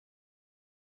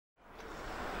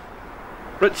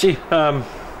Richie,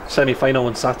 semi-final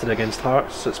on Saturday against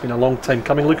Hearts. It's been a long time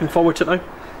coming. Looking forward to it now?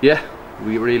 Yeah,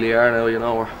 we really are now. You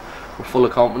know, we're full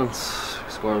of confidence.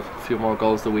 We scored a few more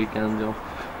goals the weekend. You know,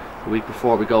 the week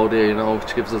before we go there. You know,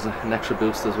 which gives us an extra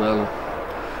boost as well.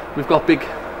 We've got big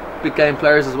game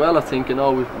players as well. I think, you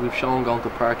know, we've shown going to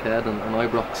Parkhead and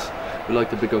Ibrox. We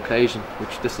like the big occasion,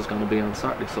 which this is going to be on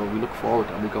Saturday, so we look forward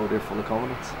and we go there full of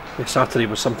confidence. Yeah, Saturday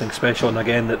was something special, and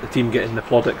again that the team getting the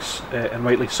plaudits, and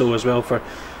rightly so as well, for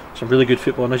some really good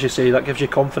football, and as you say, that gives you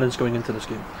confidence going into this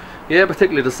game. Yeah,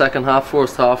 particularly the second half.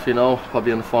 First half, you know,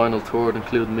 probably in the final third,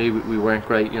 including me, we weren't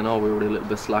great, you know, we were a little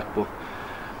bit slack, but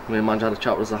me and Manj had a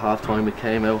chat with us at half time. We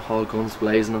came out all guns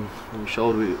blazing, and we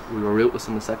showed we were ruthless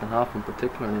in the second half in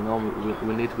particular, and you know,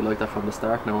 we need to be like that from the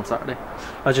start now on Saturday.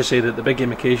 As you say, that the big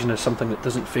game occasion is something that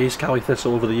doesn't faze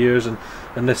Thistle over the years, and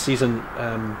this season,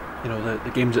 you know,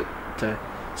 the games at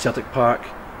Celtic Park,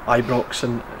 Ibrox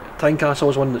and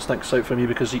Tynecastle is one that sticks out for me,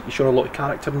 because you showed a lot of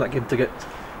character in that game to get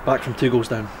back from 2 goals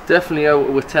down. Definitely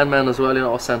out with 10 men as well, you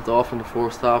know, sent off in the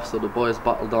first half, so the boys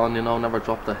battled on, you know, never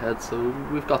dropped their heads, so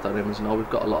we've got that image, you know, we've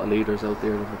got a lot of leaders out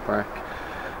there in the park,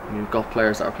 and we've got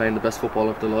players that are playing the best football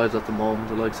of their lives at the moment,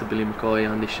 the likes of Billy McCoy,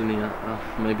 Andy Shinney,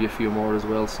 maybe a few more as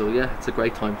well, so yeah, it's a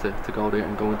great time to go there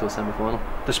and go into a semi-final.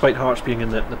 Despite Hearts being in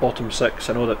the bottom 6,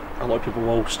 I know that a lot of people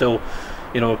will still,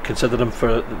 you know, consider them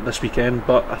for this weekend,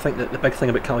 but I think that the big thing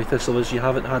about Thistle is you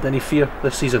haven't had any fear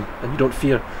this season, and you don't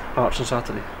fear Hearts on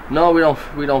Saturday. No, we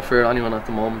don't fear anyone at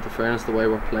the moment. In fairness, the way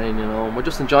we're playing, you know, and we're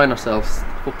just enjoying ourselves.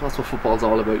 That's what football's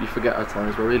all about. You forget our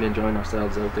times. We're really enjoying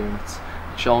ourselves out there, and it's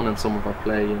shown in some of our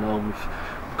play. You know,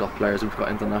 we've got players. We've got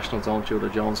internationals on. Tudor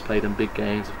Jones played in big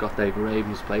games. We've got David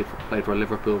Raven who's played for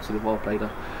Liverpool. So they've all played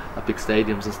at big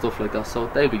stadiums and stuff like that. So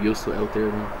they'll be used to it out there,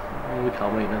 and we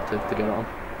can't wait now to get it on.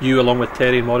 You, along with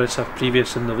Terry and Morris, have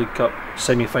previous in the League Cup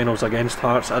semi-finals against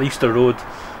Hearts at Easter Road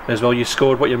as well. You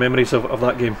scored. What are your memories of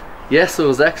that game? Yes, it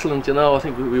was excellent. You know, I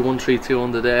think we won 3-2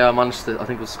 on the day. I managed to, I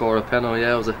think, score a penalty.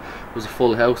 Yeah, it was a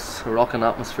full house, a rocking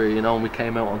atmosphere. You know, and we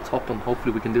came out on top, and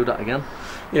hopefully we can do that again.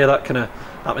 Yeah, that kind of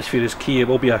atmosphere is key. It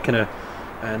will be a kind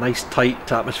of nice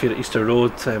tight atmosphere at Easter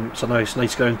Road. It's a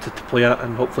nice ground to play at,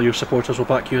 and hopefully your supporters will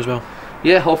back you as well.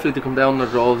 Yeah, hopefully to come down the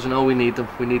roads. You know, we need them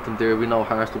there. We know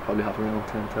Hearts will probably have around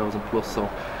 10,000 plus, so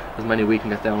as many we can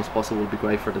get down as possible will be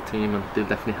great for the team, and they'll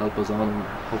definitely help us on, and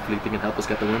hopefully they can help us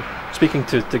get the win. Speaking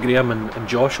to Graham and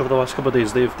Josh over the last couple of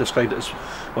days, they've described it as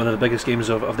one of the biggest games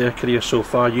of their career so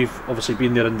far. You've obviously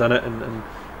been there and done it,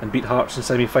 and beat Hearts in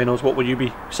semi-finals. What would you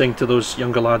be saying to those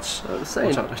younger lads? I was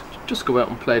saying, just go out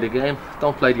and play the game.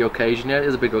 Don't play the occasion. Yeah, it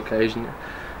is a big occasion.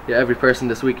 Yeah, every person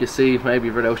this week you see, maybe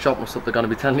if you're out shopping or stuff, they're going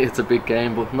to be telling you it's a big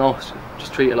game, but no,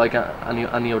 just treat it like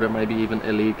any other, maybe even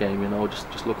a league game. You know,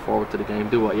 just look forward to the game,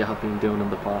 do what you have been doing in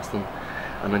the past,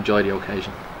 and enjoy the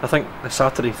occasion. I think the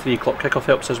Saturday 3 o'clock kickoff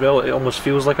helps as well. It almost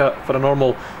feels like for a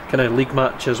normal kind of league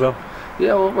match as well.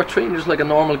 Yeah, well, we're treating it just like a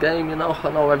normal game, you know. I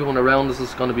know everyone around us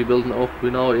is going to be building it up. We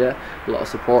know, yeah, a lot of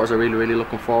supporters are really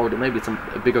looking forward. Maybe it's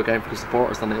a bigger game for the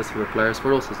supporters than it is for the players.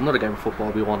 For us, it's another game of football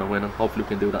we want to win, and hopefully we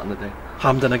can do that on the day.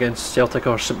 Hampden against Celtic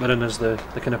or St Mirren is the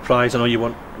kind of prize. I know you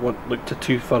won't look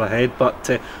too far ahead, but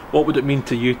what would it mean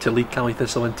to you to lead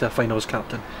Thistle into a final as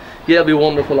captain? Yeah, it'll be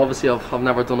wonderful. Obviously, I've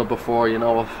never done it before. You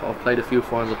know, I've played a few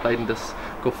finals. I've played in this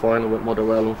cup final with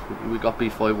Motherwell. We got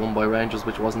beat 5-1 by Rangers,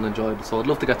 which wasn't enjoyable. So I'd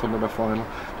love to get to another final,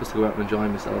 just to go out and enjoy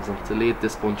myself, and to lead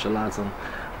this bunch of lads, and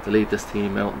to lead this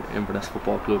team out in Inverness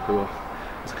Football Club, who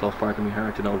is a close part of my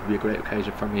heart. You know, it would be a great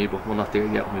occasion for me. But we're not there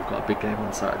yet, and we've got a big game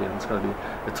on Saturday, and it's going to be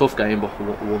a tough game, but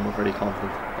one we're very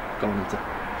confident going into.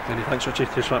 Many thanks, Richie.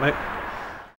 Cheers for that, mate.